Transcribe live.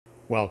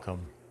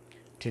Welcome.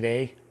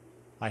 Today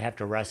I have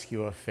to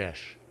rescue a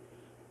fish.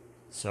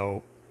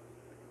 So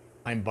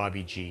I'm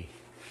Bobby G.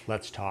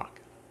 Let's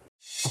talk.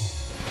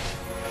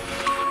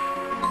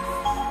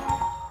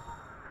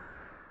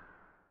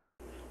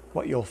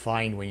 What you'll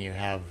find when you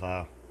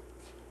have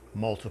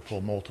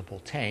multiple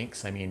tanks,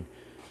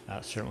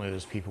 certainly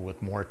there's people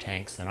with more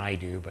tanks than I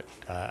do, but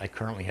I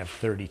currently have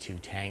 32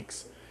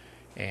 tanks.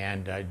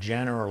 And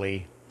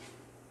generally,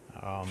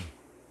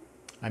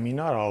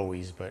 not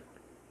always, but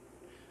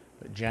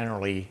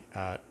generally,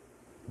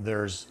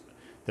 there's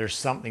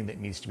something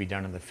that needs to be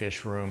done in the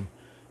fish room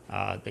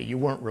that you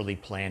weren't really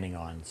planning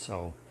on.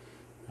 So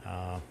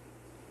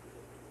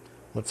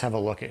let's have a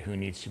look at who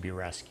needs to be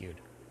rescued.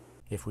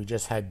 If we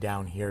just head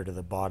down here to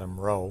the bottom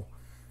row,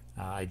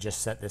 I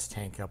just set this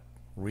tank up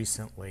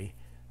recently,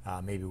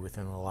 maybe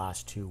within the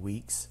last 2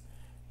 weeks,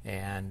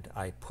 and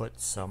I put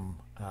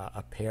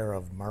a pair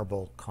of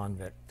marble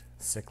convict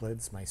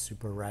cichlids, my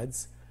super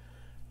reds.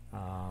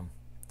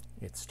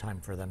 It's time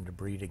for them to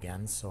breed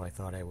again, so I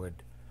thought I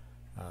would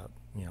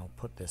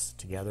put this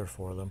together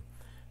for them.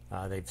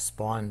 They've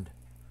spawned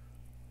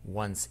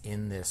once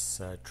in this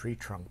tree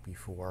trunk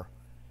before,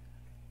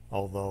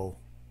 although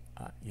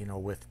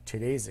with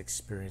today's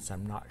experience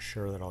I'm not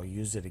sure that I'll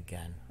use it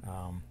again.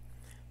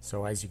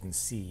 So as you can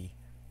see,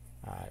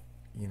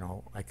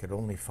 I could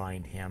only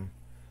find him.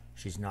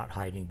 She's not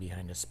hiding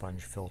behind a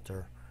sponge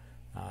filter.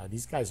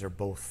 These guys are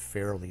both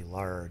fairly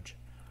large.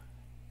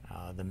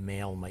 The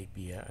male might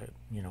be a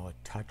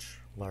touch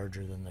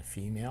larger than the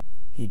female.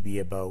 He'd be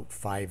about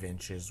 5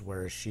 inches,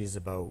 whereas she's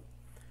about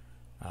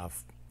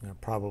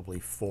probably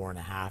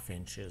 4.5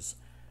 inches.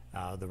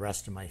 The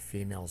rest of my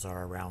females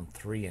are around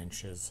 3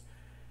 inches.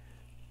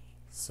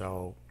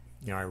 So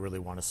I really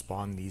want to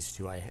spawn these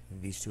two.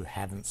 These two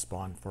haven't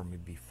spawned for me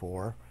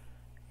before,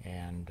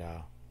 and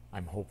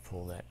I'm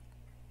hopeful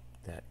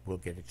that we'll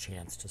get a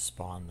chance to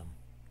spawn them.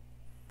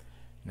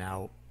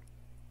 Now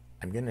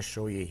I'm going to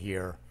show you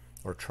here,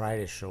 or try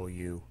to show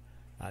you,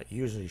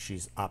 usually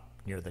she's up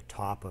near the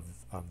top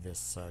of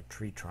this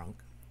tree trunk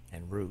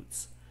and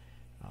roots,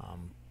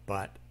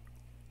 but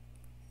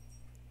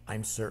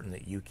I'm certain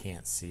that you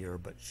can't see her,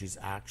 but she's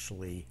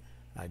actually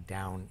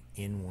down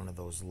in one of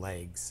those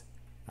legs,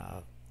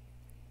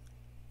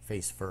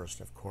 face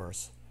first of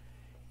course,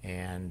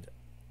 and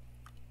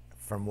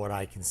from what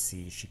I can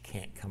see she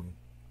can't come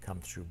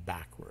through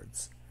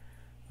backwards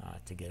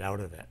to get out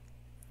of it.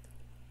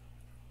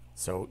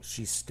 So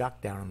she's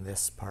stuck down in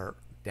this part,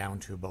 down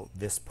to about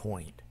this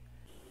point.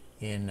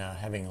 In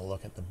having a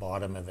look at the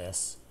bottom of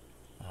this,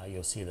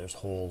 you'll see there's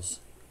holes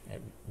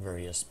at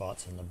various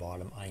spots in the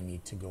bottom. I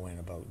need to go in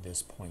about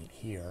this point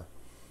here.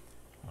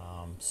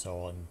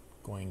 So I'm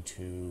going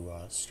to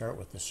start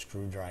with the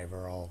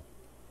screwdriver. I'll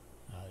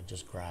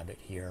just grab it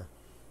here.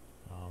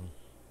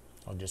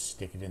 I'll just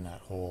stick it in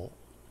that hole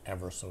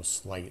ever so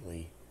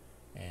slightly,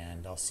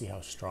 and I'll see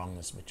how strong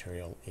this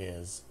material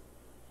is.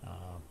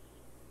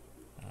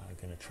 I'm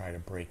going to try to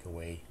break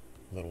away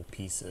little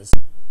pieces.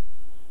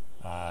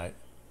 I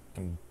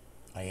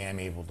am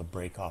able to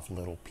break off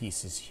little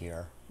pieces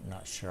here. I'm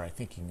not sure. I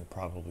think you can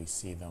probably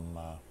see them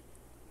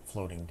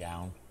floating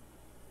down.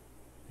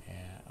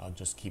 And I'll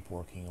just keep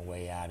working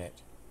away at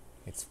it.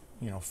 It's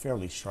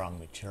fairly strong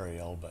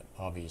material, but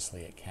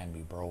obviously it can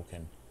be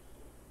broken.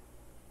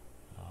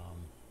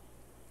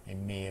 It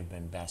may have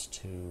been best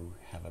to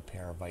have a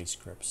pair of vice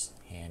grips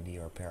handy,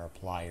 or a pair of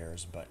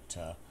pliers, but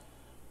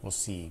we'll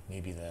see.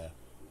 Maybe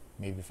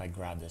if I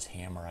grab this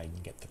hammer I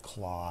can get the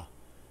claw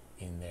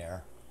in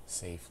there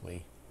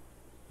safely.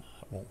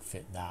 It won't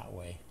fit that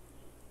way,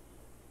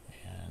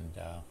 and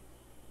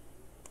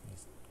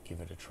give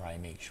it a try.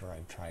 Make sure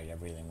I've tried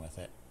everything with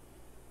it.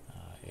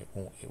 It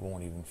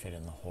won't even fit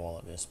in the hole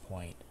at this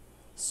point.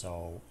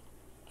 So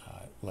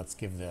let's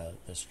give the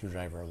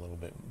screwdriver a little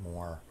bit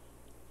more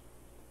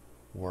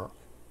work.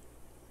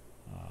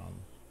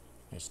 I'm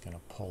just going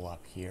to pull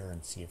up here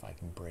and see if I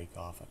can break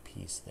off a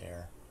piece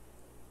there.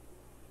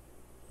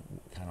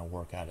 Kind of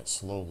work at it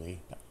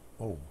slowly. But,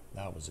 oh,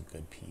 that was a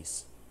good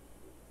piece.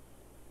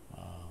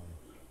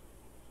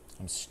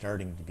 I'm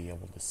starting to be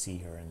able to see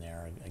her in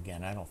there.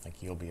 Again, I don't think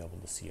you'll be able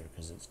to see her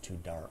because it's too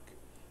dark.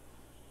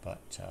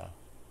 But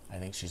I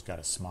think she's got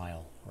a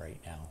smile right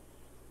now.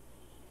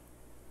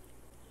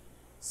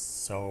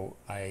 So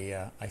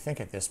I think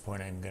at this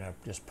point I'm going to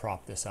just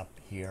prop this up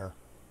here,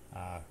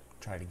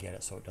 try to get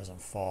it so it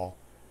doesn't fall,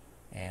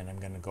 and I'm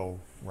going to go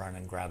run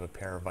and grab a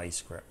pair of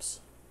vice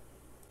grips.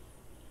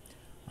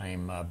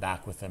 I'm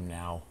back with them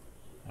now.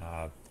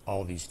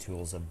 All these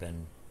tools have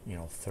been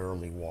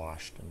thoroughly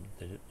washed, and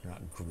they're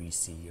not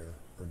greasy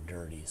or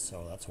dirty,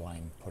 so that's why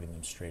I'm putting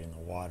them straight in the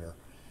water.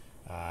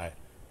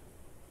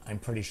 I'm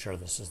pretty sure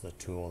this is the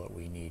tool that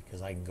we need,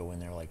 because I can go in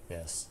there like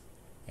this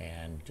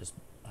and just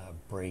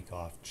break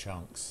off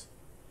chunks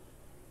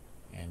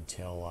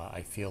until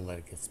I feel that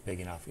it gets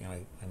big enough.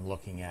 I'm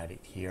looking at it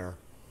here.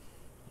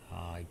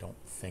 I don't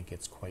think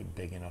it's quite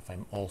big enough.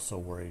 I'm also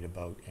worried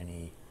about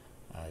any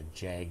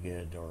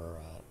jagged or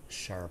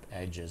sharp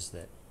edges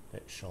that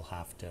she'll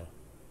have to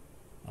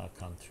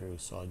come through.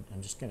 So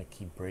I'm just going to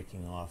keep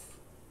breaking off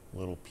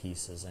little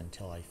pieces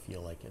until I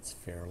feel like it's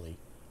fairly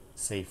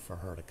safe for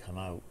her to come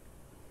out.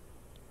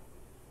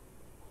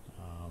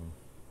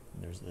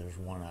 There's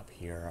one up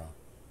here,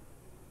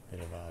 a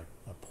bit of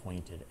a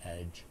pointed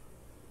edge,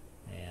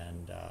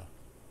 and I'll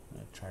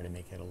try to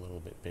make it a little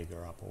bit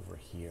bigger up over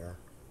here.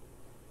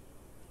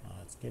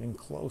 It's getting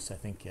close. I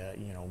think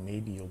you know,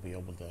 maybe you'll be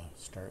able to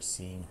start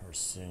seeing her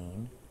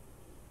soon.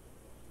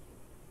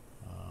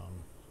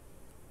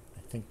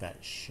 I think that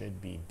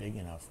should be big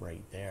enough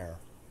right there.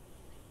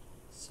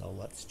 So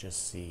let's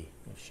just see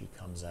if she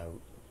comes out.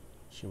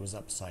 She was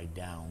upside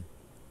down.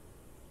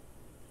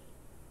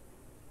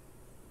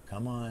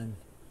 Come on,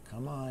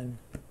 come on.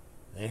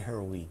 There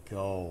we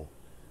go.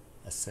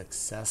 A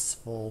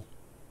successful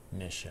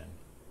mission.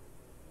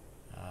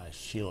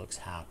 She looks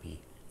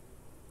happy.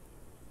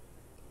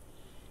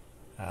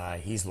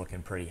 He's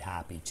looking pretty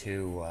happy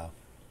too.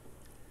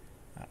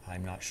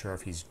 I'm not sure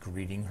if he's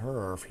greeting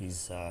her or if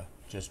he's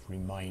just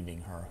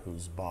reminding her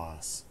who's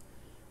boss.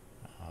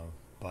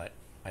 But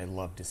I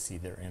love to see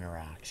their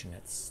interaction.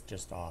 It's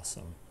just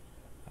awesome.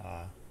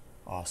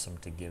 Awesome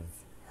to give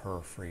her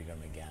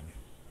freedom again.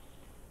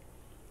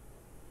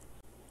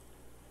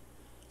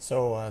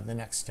 So the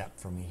next step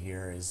for me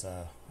here is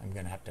I'm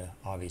going to have to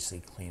obviously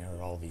clean out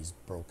all these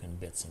broken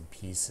bits and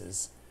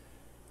pieces.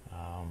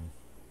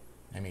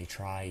 I may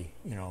try,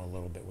 you know, a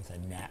little bit with a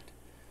net,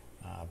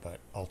 but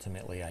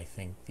ultimately I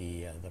think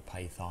the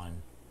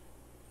Python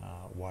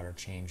water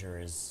changer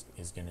is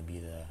going to be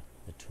the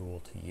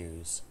tool to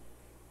use.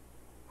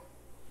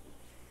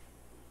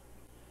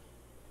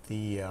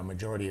 The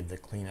majority of the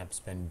cleanup's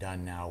been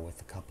done now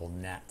with a couple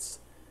nets,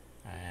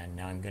 and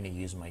now I'm going to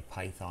use my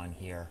Python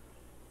here.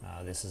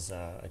 This is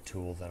a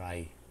tool that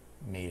I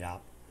made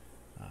up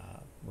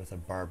with a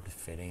barbed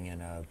fitting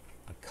and a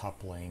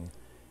coupling,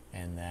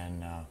 and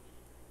then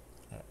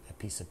a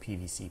piece of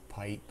PVC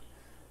pipe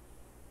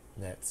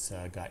that's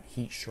got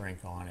heat shrink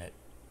on it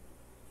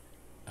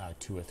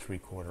to a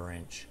 3/4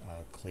 inch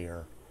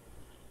clear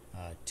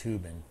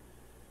tubing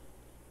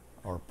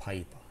or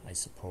pipe, I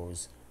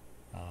suppose.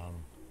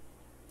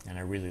 And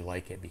I really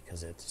like it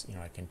because it's, you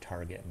know, I can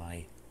target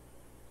my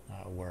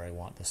where I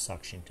want the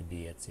suction to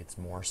be. It's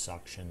more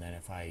suction than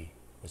if I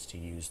was to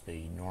use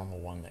the normal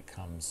one that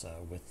comes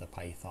with the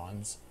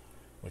Pythons,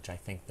 which I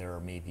think they're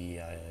maybe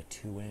a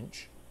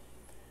 2-inch.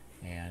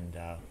 And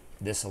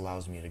this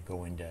allows me to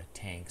go into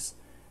tanks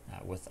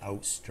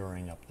without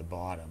stirring up the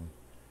bottom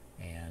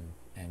and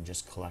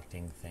just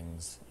collecting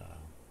things,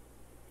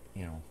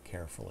 you know,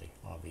 carefully.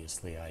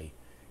 Obviously,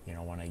 you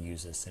know, when I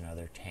use this in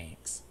other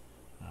tanks,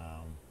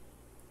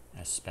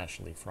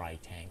 especially fry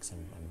tanks,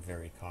 I'm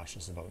very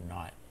cautious about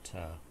not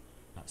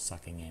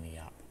sucking any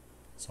up.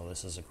 So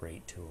this is a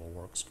great tool,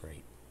 works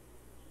great.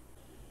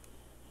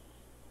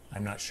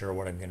 I'm not sure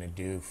what I'm going to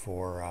do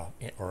for,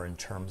 or in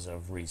terms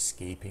of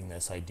rescaping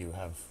this. I do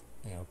have,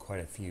 you know, quite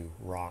a few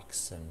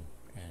rocks and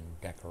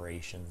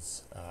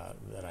decorations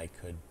that I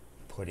could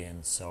put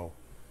in. So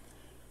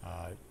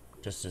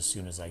just as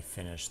soon as I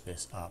finish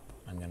this up,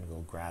 I'm going to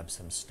go grab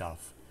some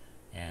stuff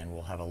and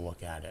we'll have a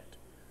look at it.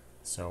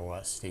 So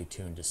stay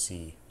tuned to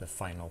see the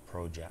final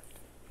project.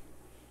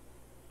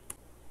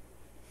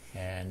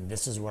 And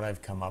this is what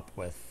I've come up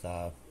with.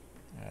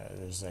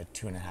 There's a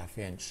 2.5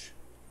 inch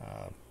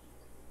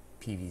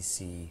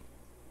PVC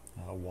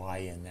Y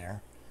in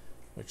there,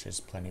 which is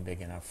plenty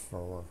big enough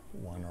for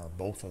one or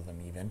both of them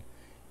even,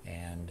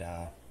 and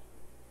a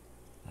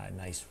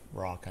nice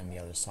rock on the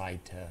other side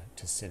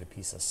to sit a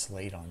piece of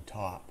slate on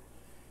top,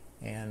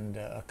 and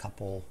a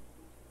couple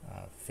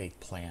fake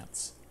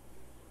plants.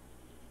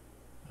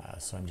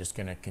 So I'm just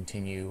going to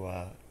continue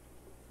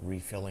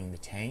refilling the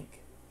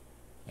tank,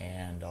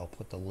 and I'll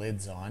put the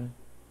lids on,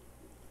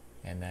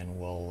 and then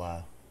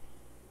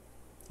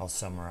I'll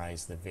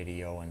summarize the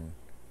video and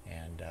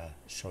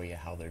show you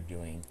how they're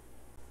doing.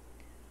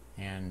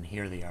 And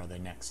here they are the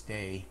next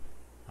day,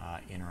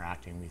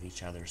 interacting with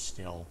each other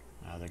still.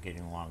 They're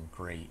getting along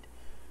great.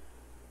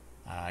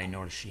 I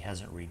noticed she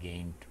hasn't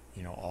regained,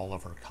 you know, all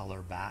of her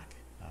color back.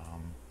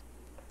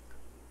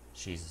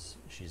 She's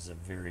a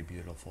very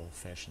beautiful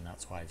fish, and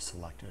that's why I've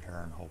selected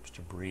her in hopes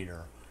to breed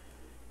her.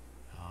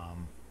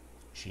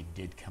 She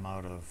did come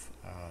out of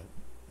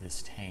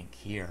this tank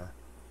here,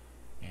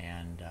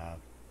 and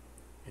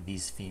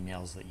these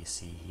females that you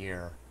see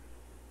here,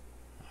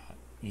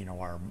 you know,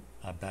 are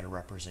a better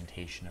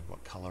representation of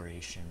what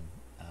coloration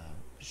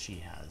she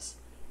has.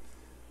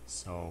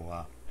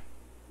 So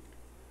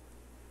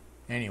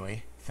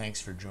anyway,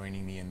 thanks for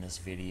joining me in this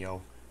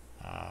video.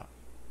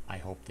 I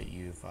hope that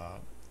you've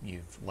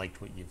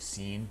liked what you've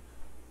seen.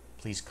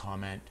 Please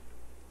comment,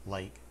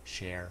 like,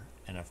 share,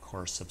 and of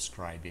course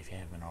subscribe if you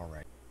haven't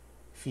already.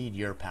 Feed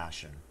your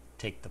passion.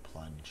 Take the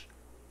plunge.